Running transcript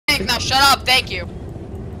Mike, now shut up, thank you.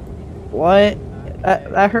 What?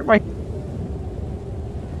 That hurt my...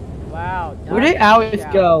 Wow. Where did Alex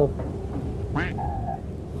go?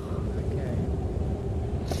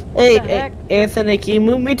 Okay. Hey, Anthony, can you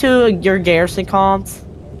move me to your garrison comms?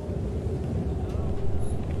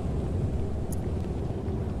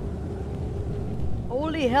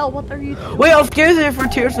 Holy hell, what are you doing? Wait, I'll scare the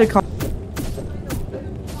Frontier-10 comms.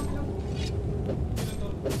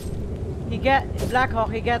 He get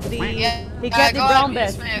Blackhawk. He get the go brown ahead,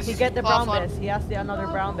 vest. miss. He get the brown Fluff. vest. He has the another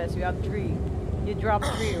brown vest. You have 3. You dropped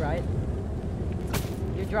 3, right?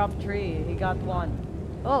 You dropped 3. He got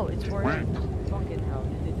 1. Oh, it's for him. Fucking hell,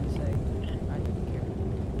 you didn't say. I didn't care.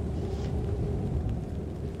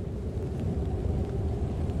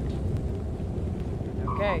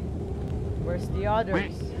 Okay. Where's the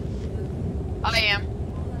others? I am.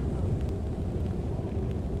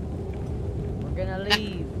 We're gonna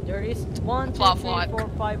leave. There is 1, 2, 3, 4,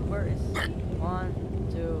 5. Where is 1,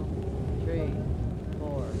 2, 3,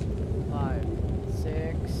 4, 5,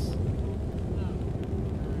 6.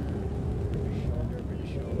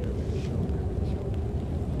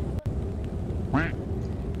 Where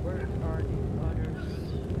are the others?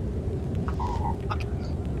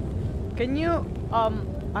 Can you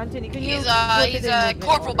Anthony, can you He's put it he's in a movement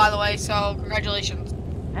corporal, order? by the way, so congratulations.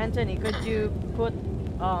 Anthony, could you put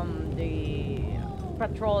the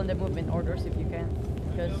patrol in the movement orders if you can?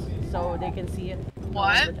 Because so they can see it.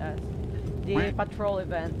 What? The patrol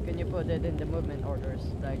event, can you put it in the movement orders?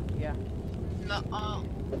 Like, yeah. No,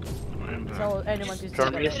 So anyone can see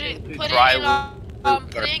put it. it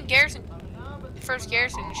in garrison. First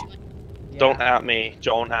garrison mission. Yeah. Don't at me.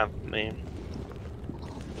 Don't at me.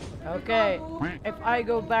 Okay. If I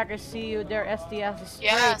go back and see you there, STS is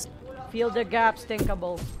straight. Yes. Feel the gaps,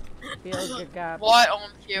 thinkable. Feel the gaps. What on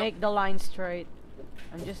you? Make the line straight.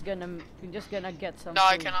 I'm just gonna get some. No,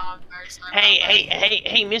 I food. cannot.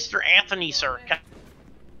 Hey, Mr. Anthony, sir.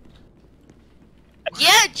 Yeah,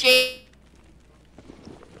 Jake.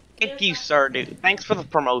 Thank you, sir, dude. Thanks for the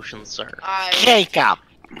promotion, sir. Jacob!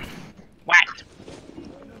 What?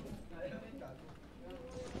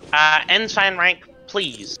 Ensign rank,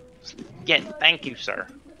 please. Thank you, sir.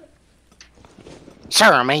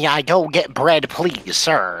 Sir, may I go get bread, please,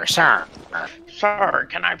 sir? Sir,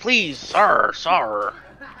 can I please, sir?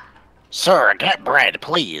 Sir, get bread,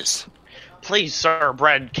 please. Please, sir,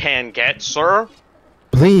 bread can get, sir.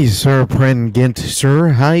 Please, sir, Prengent, sir.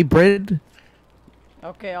 Hi, bread.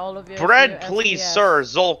 Okay, all of you. Bread, please, sir.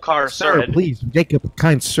 Zolkar, Sir, said. please, Jacob,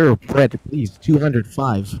 kind sir, bread, please.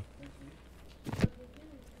 205.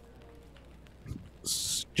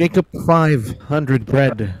 Jacob, 500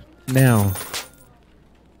 bread now.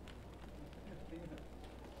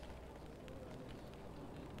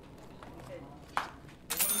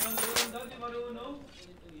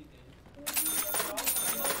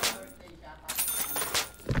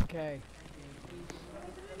 Okay.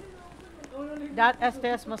 That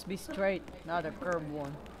STS must be straight, not a curved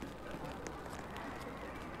one.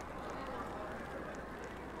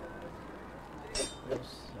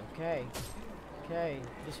 Okay. Okay.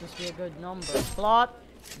 This must be a good number. Plot.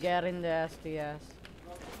 Get in the STS.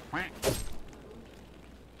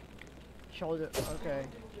 Shoulder. Okay.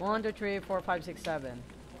 1, 2, 3, 4, 5, 6, 7.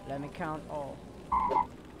 Let me count all.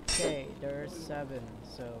 Okay. There's 7.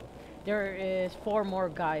 So there is 4 more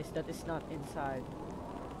guys that is not inside.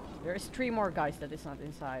 There is 3 more guys that is not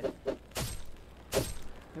inside.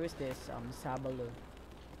 Who is this? Sabalu.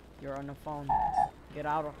 You're on the phone. Get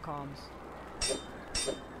out of comms.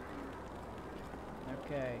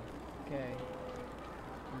 Okay. Okay.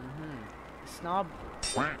 Snob.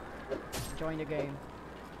 Join the game.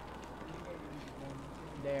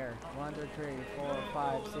 There. 1, 2, 3, 4,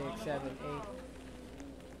 5, 6, 7, 8.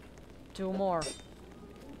 2 more.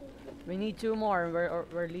 We need 2 more and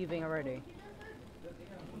we're leaving already.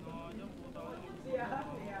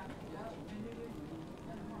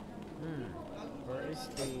 Where is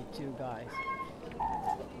the 2 guys?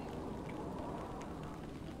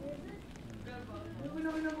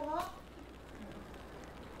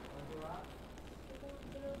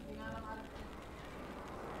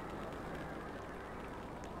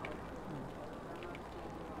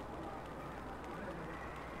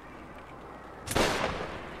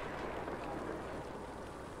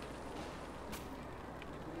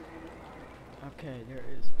 Okay, there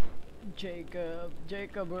is Jacob.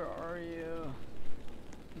 Jacob, where are you?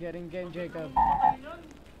 Get in game, Jacob.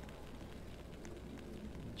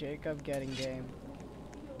 Jacob, get in game.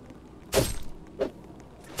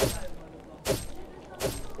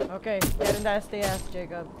 Okay, get in the STS,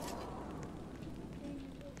 Jacob.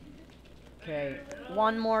 Okay,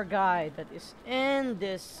 one more guy that is in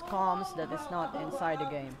this comms that is not inside the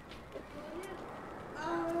game.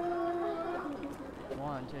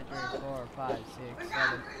 1, 2, 3, 4, 5, 6,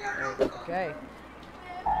 7, 8. Okay.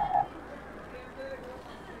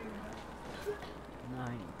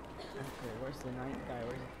 9. Okay, where's the 9th guy?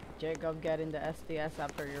 Where's Jacob? Get in the STS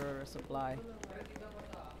after your supply.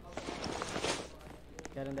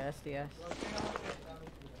 Get in the STS.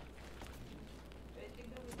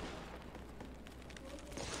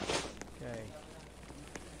 Okay.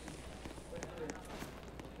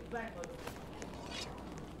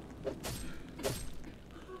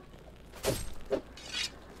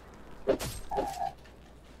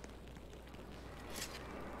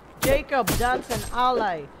 Jacob, that's an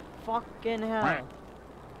ally. Fucking hell.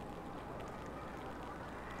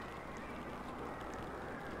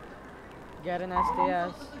 Get an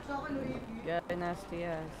STS. Get an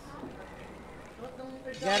STS.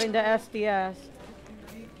 Get in the STS.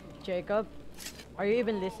 Jacob, are you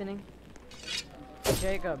even listening?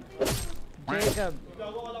 Jacob. Jacob.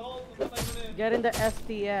 Get in the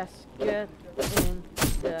STS. Get in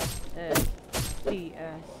the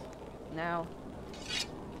STS. Now.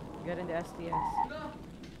 Get in the STS.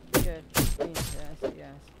 Get in the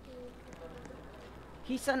STS.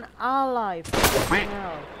 He's an ally. Fucking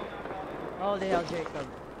hell. Holy hell, Jacob.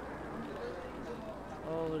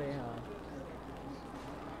 Holy hell.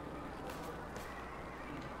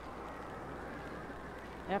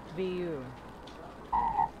 FBU.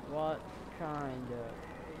 What kind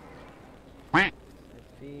of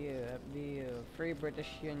FBU, Free British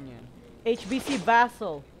Union. HBC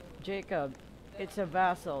vassal. Jacob, it's a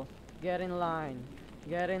vassal. Get in line.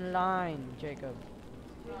 Get in line, Jacob.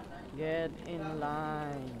 Get in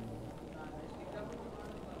line.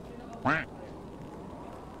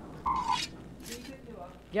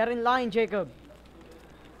 Get in line, Jacob.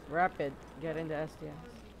 Rapid. Get in the STS.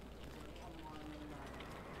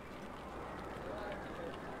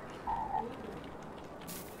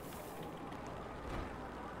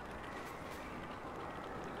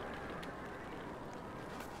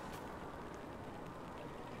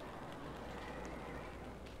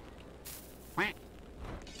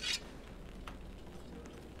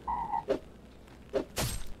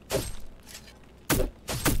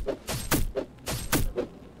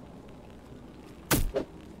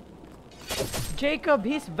 Jacob,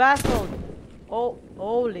 he's vassal. Oh,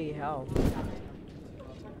 holy hell.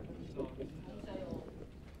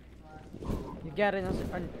 You get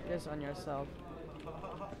this on yourself.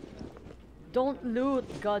 Don't loot,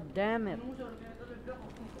 god damn it.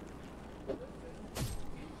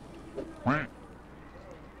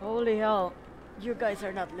 Holy hell. You guys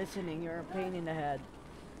are not listening. You're a pain in the head.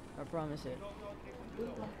 I promise it.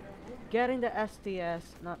 Get in the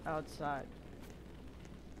STS, not outside.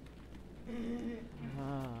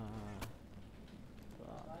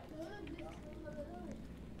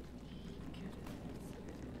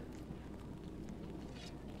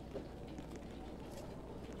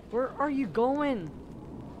 Where are you going?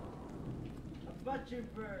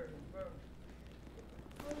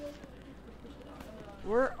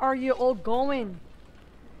 Where are you all going?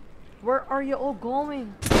 Where are you all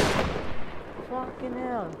going? Fucking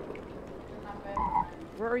hell.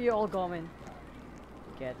 Where are you all going?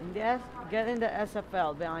 Get in the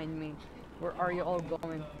SFL behind me. Where are you all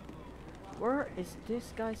going? Where is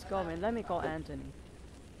this guy's going? Let me call Anthony.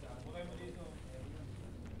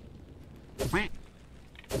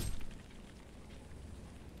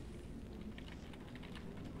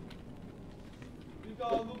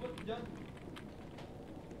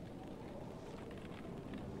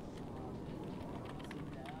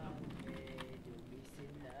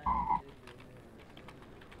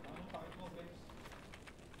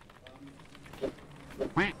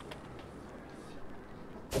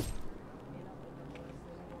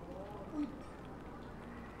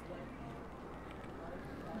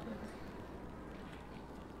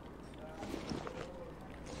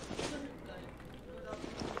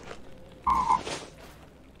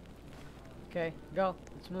 Okay, go.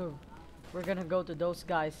 Let's move. We're gonna go to those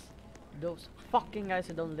guys. Those fucking guys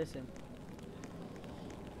who don't listen.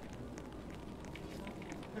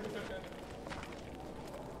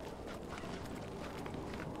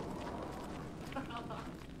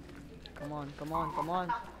 Come on, come on, come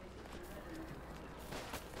on.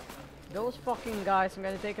 Those fucking guys, I'm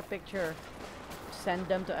gonna take a picture. Send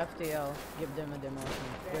them to FTL. Give them a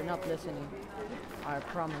demotion. They're not listening. I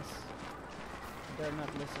promise. They're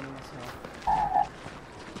not listening as hell.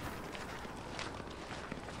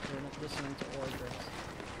 They're not listening to orders.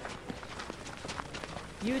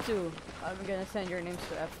 You two, I'm gonna send your names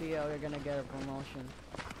to FTL. You're gonna get a promotion.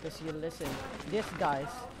 Because you listen. These guys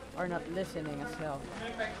are not listening as hell.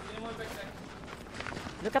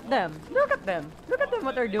 Look at them. Look at them. Look at them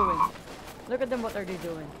what they're doing. Look at them what are they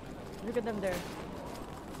doing. Look at them there.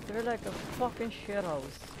 They're like a fucking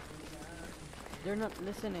shithouse. They're not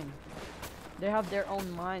listening. They have their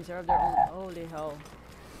own minds. They have their own... Holy hell.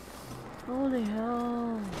 Holy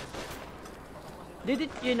hell.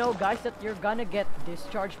 Didn't you know, guys, that you're gonna get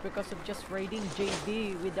discharged because of just raiding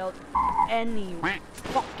JD without any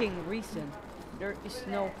fucking reason? There is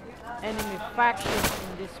no enemy faction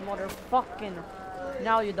in this motherfucking...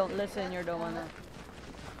 Now you don't listen, you're the one that...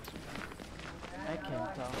 I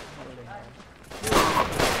can't tell. Holy hell.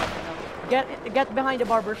 Get behind the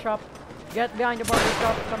barber shop. Get behind the barber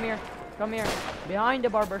shop. Come here. Come here. Behind the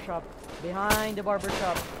barber shop. Behind the barber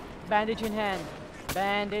shop. Bandage in hand.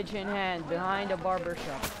 Bandage in hand. Behind the barber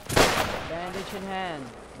shop. Bandage in hand.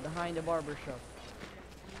 Behind the barber shop.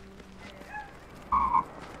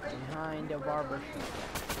 Behind the barber shop.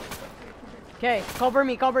 Okay, cover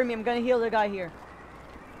me, cover me. I'm gonna heal the guy here.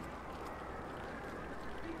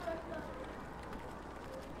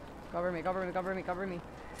 Cover me, cover me, cover me, cover me.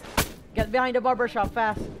 Get behind the barber shop,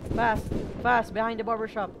 fast, fast, fast, behind the barber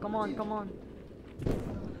shop. Come on, come on.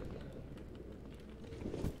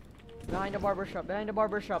 Behind the barber shop, behind the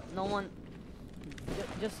barber shop. No one.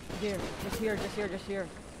 Just here, just here, just here, just here.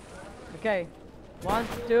 Okay. 1,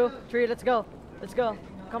 2, 3, let's go. Let's go.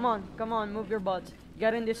 Come on, move your butts.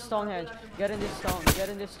 Get in this stone hedge. Get in this stone. Get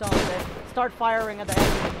in this stone. Okay? Start firing at the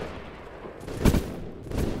enemy.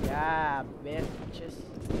 Yeah, bitches.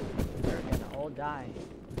 They're gonna all die.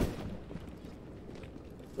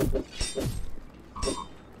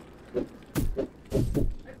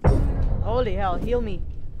 Holy hell, heal me.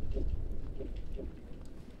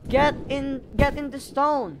 Get in the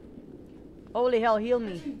stone. Holy hell, heal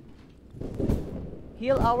me.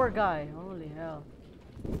 Heal our guy. Holy hell.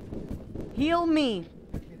 Heal me.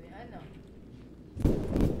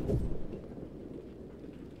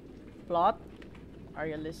 Plot? Are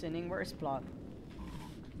you listening? Where's Plot?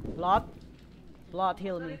 Plot? Plot,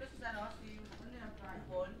 heal me.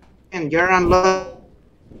 And you're unlocked.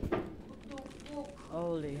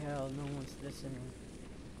 Holy hell, no one's listening.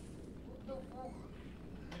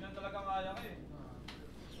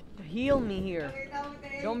 Heal me here.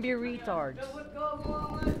 Don't be retards.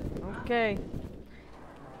 Okay.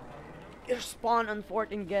 You spawn on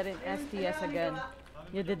fort and get an STS again.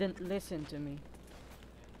 You didn't listen to me.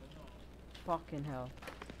 Fucking hell.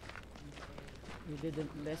 You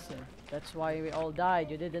didn't listen. That's why we all died.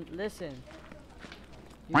 You didn't listen.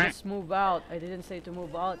 You just move out. I didn't say to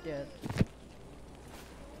move out yet.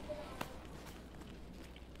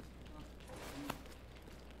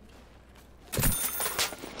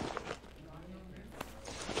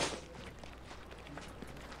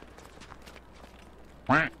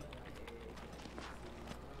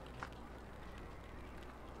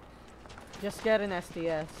 Just get an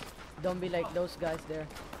STS. Don't be like those guys there.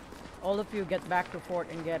 All of you get back to fort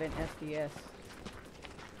and get an STS.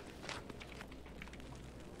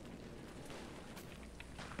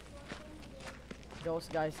 Those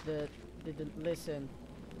guys that didn't listen,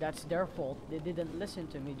 that's their fault. They didn't listen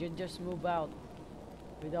to me. You just move out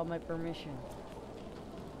without my permission,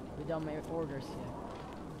 without my orders yet.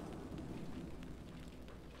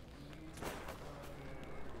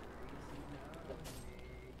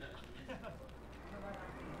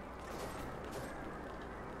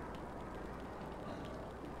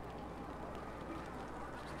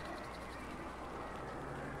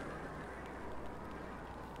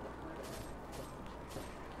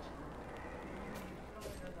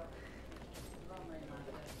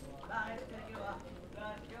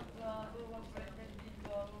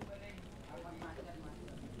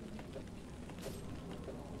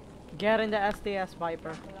 Get in the STS,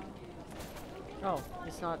 Viper. Oh,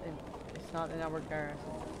 it's not in our garrison.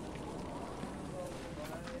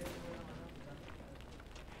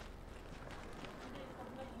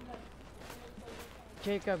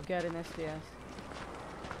 Jacob, get in STS.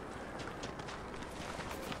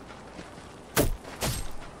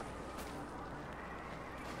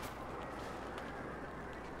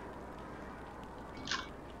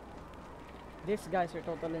 These guys are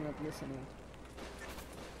totally not listening.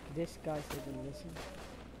 These guys didn't listen.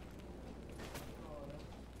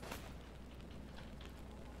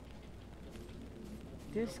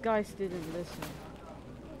 These guys didn't listen.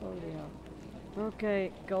 Holy hell.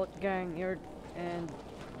 Okay, Goat Gang here, and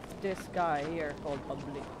this guy here called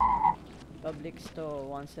Public Sto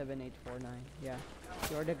 17849. Yeah,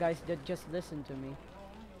 you're the guys that just listened to me.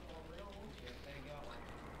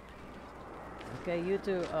 Okay, you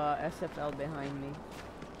two SFL behind me.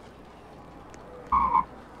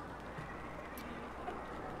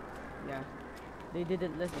 They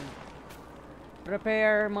didn't listen.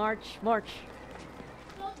 Prepare, march, march.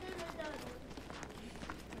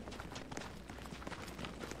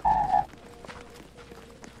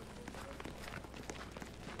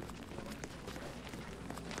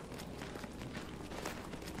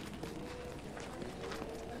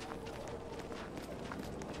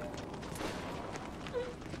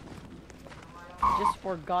 Just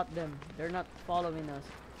forgot them. They're not following us.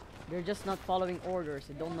 They're just not following orders.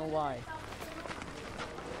 I don't know why.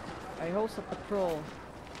 I host a patrol,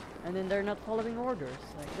 and then they're not following orders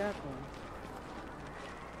like that one.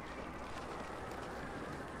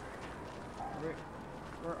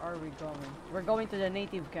 Where are we going? We're going to the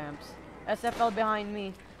native camps. SFL behind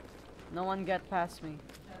me. No one get past me.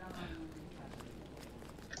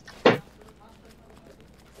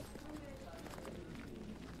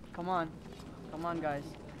 Come on. Come on, guys.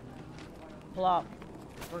 Plop.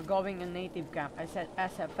 We're going in native camp. I said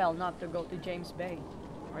SFL, not to go to James Bay.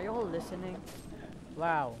 Are you all listening?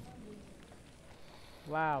 Wow.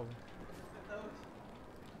 Wow.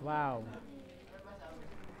 Wow.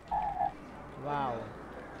 Wow.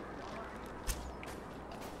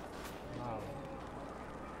 Wow.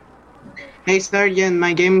 Hey Sergeant,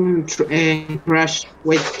 my game crashed.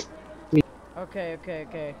 Wait. Okay, okay,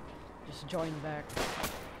 okay. Just join back.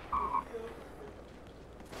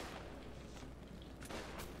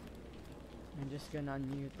 I'm just gonna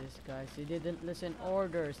unmute this, guys. They didn't listen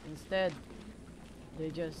orders. Instead, they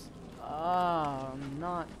just... Oh, I'm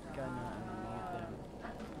not gonna unmute them.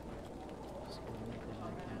 Just gonna mute them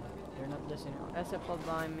right now. They're not listening. SFL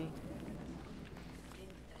behind me.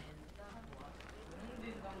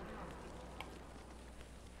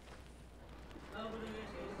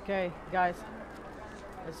 Okay, guys.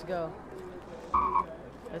 Let's go.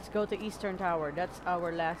 Let's go to Eastern Tower. That's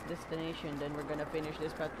our last destination. Then we're gonna finish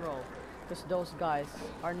this patrol. Because those guys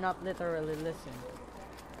are not literally listening.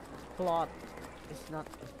 Plot is not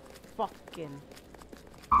a fucking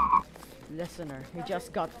listener. He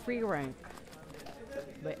just got free rank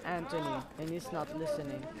by Anthony and he's not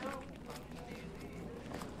listening.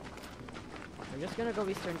 We're just gonna go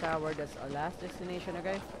Eastern Tower. That's our last destination,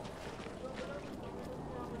 okay?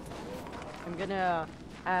 I'm gonna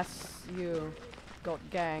ask you, Goat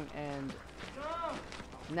Gang, and...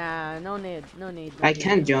 Nah, no need, no need. I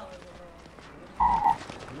can't jump.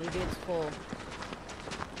 Maybe it's full.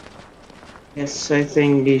 Yes, I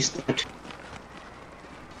think this.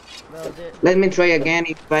 Well, Let me try again.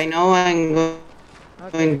 If I know I'm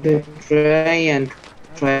going to try and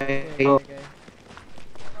try. Okay.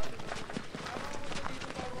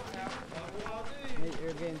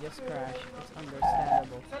 Your game just crashed. It's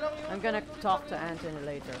understandable. I'm gonna talk to Anthony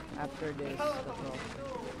later after this patrol.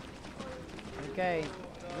 Okay,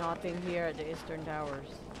 nothing here at the Eastern Towers.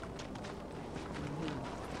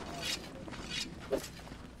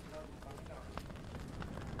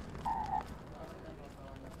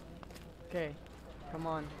 Okay, come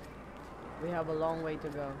on. We have a long way to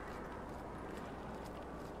go.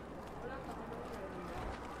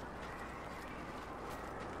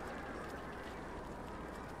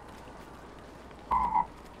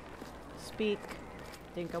 Speak.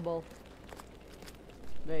 Thinkable.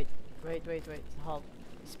 Wait. Halt.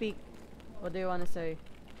 Speak. What do you want to say?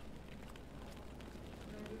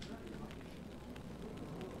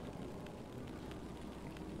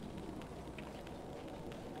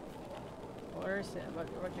 What is it?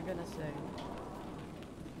 What you gonna say?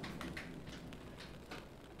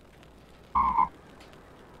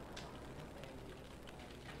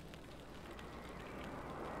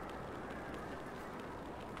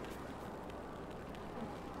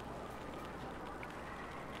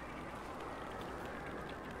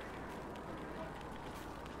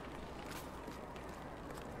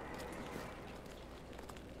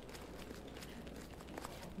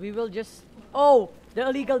 We will just... Oh! The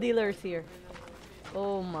illegal dealers here.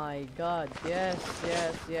 Oh my god. Yes.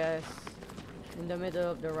 In the middle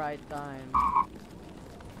of the right time.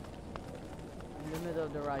 In the middle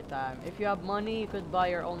of the right time. If you have money, you could buy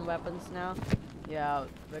your own weapons now. Yeah,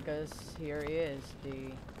 because here is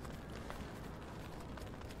the...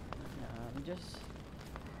 I'm just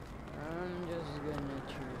gonna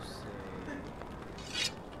choose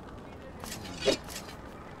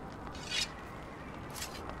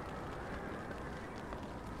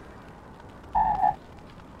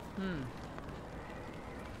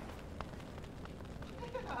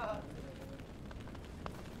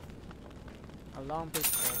a long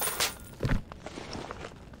pistol.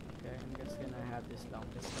 Okay, I'm just gonna have this long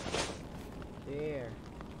pistol. There.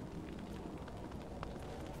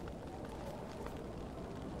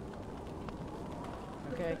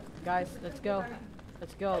 Okay, guys, let's go.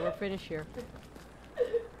 Let's go. We're finished here.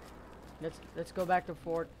 Let's go back to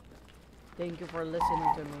fort. Thank you for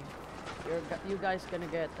listening to me. You guys gonna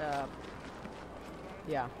get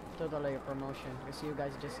yeah, totally a promotion because you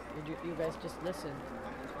guys just listen.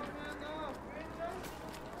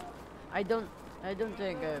 I don't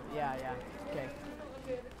think yeah, okay.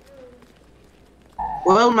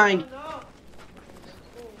 Well, my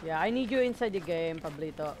Yeah, I need you inside the game,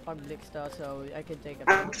 public stuff, so I can take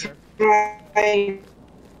a I'm picture. trying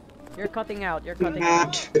You're cutting out. You're cutting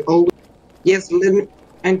out. not. Oh, yes, let me.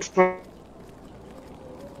 I'm trying.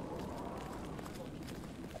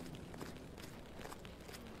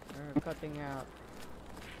 You're cutting out.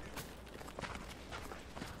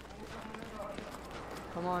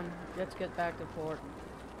 Come on, let's get back to fort.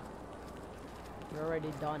 We're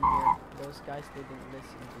already done here. Those guys didn't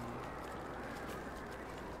listen to me.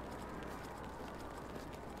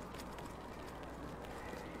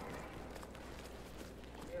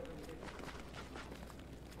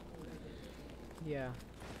 Yeah.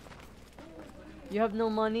 You have no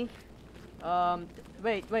money?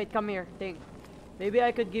 Wait, come here. Think. Maybe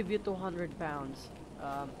I could give you 200 pounds.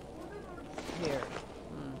 Here.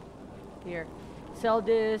 Here. Sell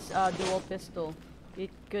this dual pistol. It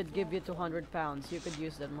could give you 200 pounds. You could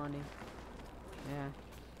use that money. Yeah.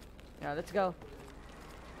 Yeah, let's go.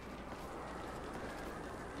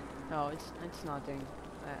 No, it's nothing.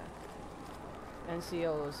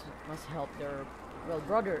 NCOs must help their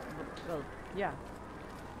yeah.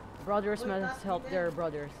 Brothers must help their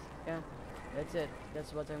brothers. Yeah. That's it.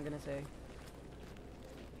 That's what I'm gonna say.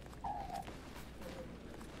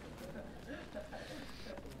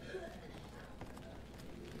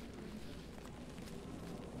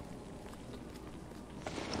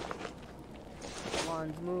 Come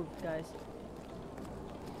on, move, guys.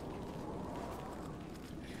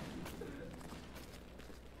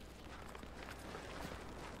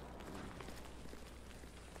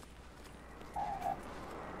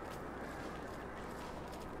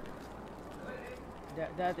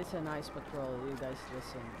 That is a nice patrol. You guys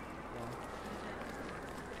listen.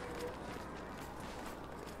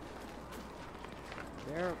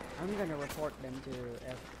 Yeah. I'm gonna report them to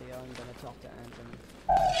FTO. I'm gonna talk to Anthony.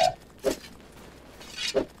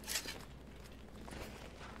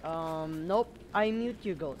 Nope. I mute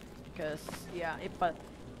you, Goat. Cause yeah,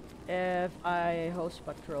 if I host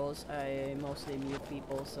patrols, I mostly mute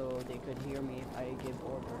people so they could hear me if I give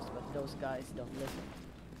orders. But those guys don't listen.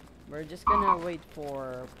 We're just gonna wait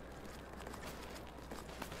for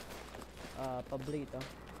Pablito.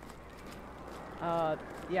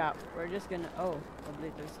 Yeah, we're just gonna. Oh,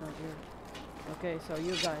 Pablito's not here. Okay, so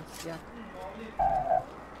you guys, yeah.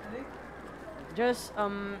 Just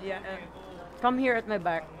yeah, come here at my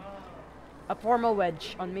back. Form a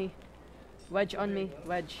wedge on me. Wedge on me.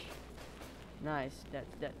 Wedge. Nice.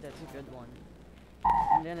 That's a good one.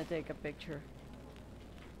 I'm gonna take a picture.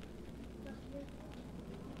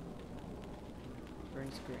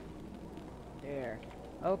 Green screen. There.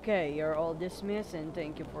 Okay, you're all dismissed and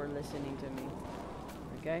thank you for listening to me.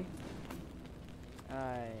 Okay?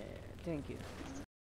 Thank you.